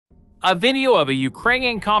A video of a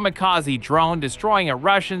Ukrainian kamikaze drone destroying a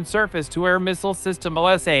Russian surface-to-air missile system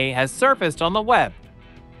OSA has surfaced on the web.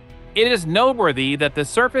 It is noteworthy that the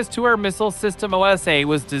surface-to-air missile system OSA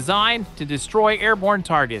was designed to destroy airborne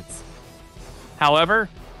targets. However,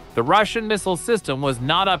 the Russian missile system was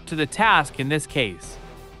not up to the task in this case.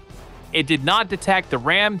 It did not detect the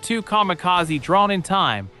Ram-2 kamikaze drone in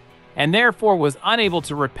time, and therefore was unable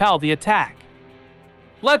to repel the attack.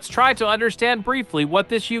 Let's try to understand briefly what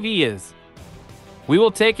this UV is. We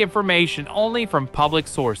will take information only from public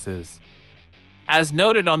sources. As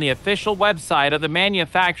noted on the official website of the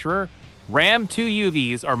manufacturer, Ram-2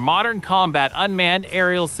 UVs are modern combat unmanned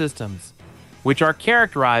aerial systems, which are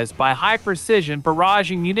characterized by high-precision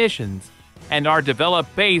barraging munitions and are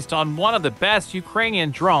developed based on one of the best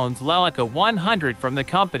Ukrainian drones, Lelika 100 from the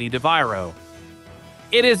company DEVIRO.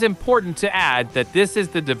 It is important to add that this is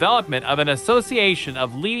the development of an association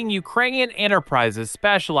of leading Ukrainian enterprises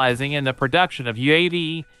specializing in the production of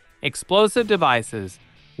UAV, explosive devices,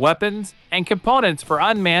 weapons, and components for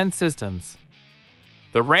unmanned systems.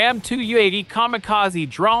 The Ram-2 UAV kamikaze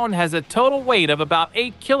drone has a total weight of about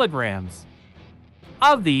 8 kilograms.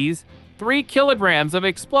 Of these, 3 kilograms of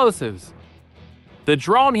explosives. The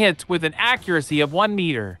drone hits with an accuracy of 1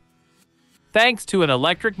 meter. Thanks to an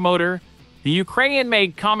electric motor, the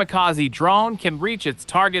Ukrainian-made kamikaze drone can reach its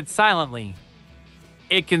target silently.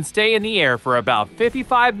 It can stay in the air for about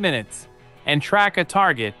 55 minutes and track a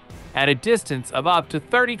target at a distance of up to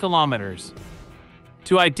 30 kilometers.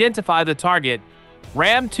 To identify the target,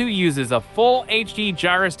 Ram-2 uses a full HD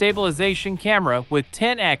gyrostabilization camera with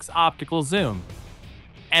 10x optical zoom,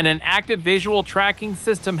 and an active visual tracking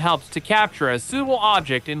system helps to capture a suitable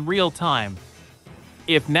object in real time.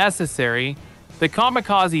 If necessary, the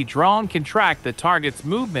kamikaze drone can track the target's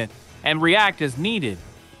movement and react as needed.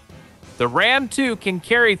 The Ram-2 can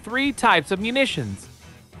carry 3 types of munitions: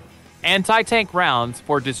 anti-tank rounds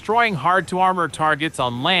for destroying hard-to-armor targets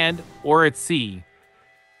on land or at sea,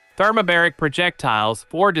 thermobaric projectiles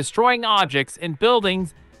for destroying objects in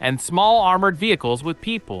buildings and small armored vehicles with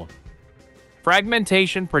people,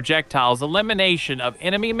 fragmentation projectiles elimination of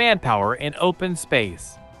enemy manpower in open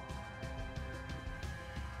space.